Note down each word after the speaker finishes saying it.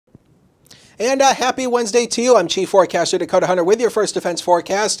And happy Wednesday to you. I'm Chief Forecaster Dakota Hunter with your First Defense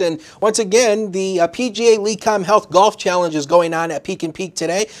Forecast. And once again, the PGA LeCom Health Golf Challenge is going on at Peak and Peak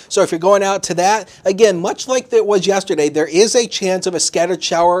today. So if you're going out to that, again, much like it was yesterday, there is a chance of a scattered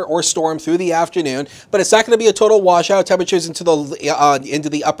shower or storm through the afternoon, but it's not going to be a total washout. Temperatures into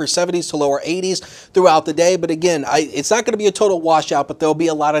the upper 70s to lower 80s throughout the day. But again, it's not going to be a total washout, but there'll be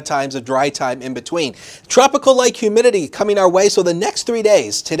a lot of times of dry time in between. Tropical-like humidity coming our way. So the next 3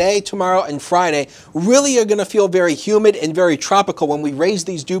 days, today, tomorrow, and Friday, really are going to feel very humid and very tropical. When we raise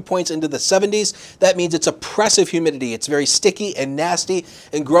these dew points into the 70s, that means it's oppressive humidity. It's very sticky and nasty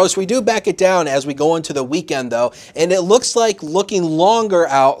and gross. We do back it down as we go into the weekend, though, and it looks like looking longer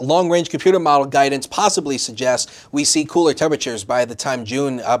out, long-range computer model guidance possibly suggests we see cooler temperatures by the time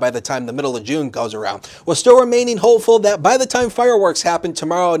the middle of June goes around. We're still remaining hopeful that by the time fireworks happen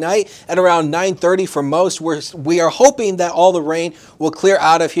tomorrow night at around 9:30 for most, we are hoping that all the rain will clear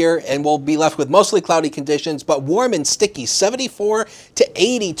out of here and we'll be left with mostly cloudy conditions, but warm and sticky, 74 to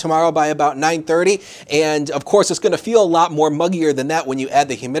 80 tomorrow by about 9:30. And of course, it's going to feel a lot more muggier than that when you add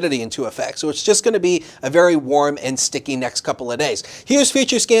the humidity into effect. So it's just going to be a very warm and sticky next couple of days. Here's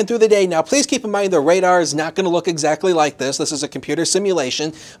future scan through the day. Now, please keep in mind the radar is not going to look exactly like this. This is a computer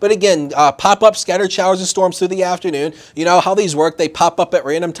simulation. But again, pop-up scattered showers and storms through the afternoon. You know how these work. They pop up at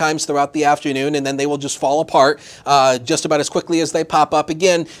random times throughout the afternoon, and then they will just fall apart just about as quickly as they pop up.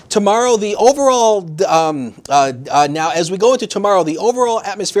 Again, tomorrow, the overall, now as we go into tomorrow, the overall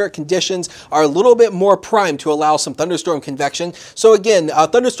atmospheric conditions are a little bit more primed to allow some thunderstorm convection. So again,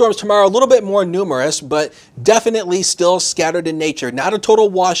 thunderstorms tomorrow, a little bit more numerous, but definitely still scattered in nature. Not a total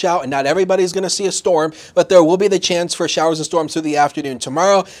washout, and not everybody's going to see a storm, but there will be the chance for showers and storms through the afternoon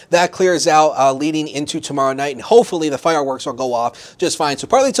tomorrow. That clears out leading into tomorrow night, and hopefully the fireworks will go off just fine. So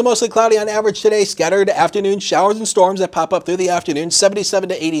partly to mostly cloudy on average today, scattered afternoon showers and storms that pop up through the afternoon, 77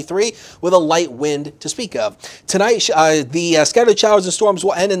 to 83 with a light wind to speak of. Tonight, the scattered showers and storms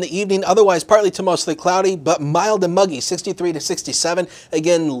will end in the evening, otherwise partly to mostly cloudy, but mild and muggy, 63 to 67.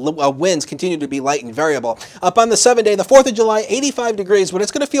 Again, winds continue to be light and variable. Up on the 7-day, the 4th of July, 85 degrees, but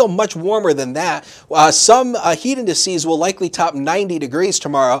it's going to feel much warmer than that. Some heat indices will likely top 90 degrees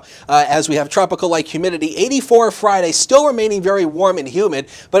tomorrow as we have tropical-like humidity. 84 Friday, still remaining very warm and humid,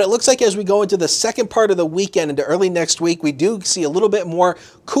 but it looks like as we go into the second part of the weekend into early next week, we do see a little bit more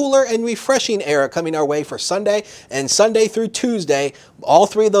cooler and refreshing air coming our way for Sunday, and Sunday through Tuesday. All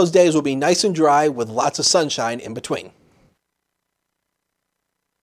 3 of those days will be nice and dry with lots of sunshine in between.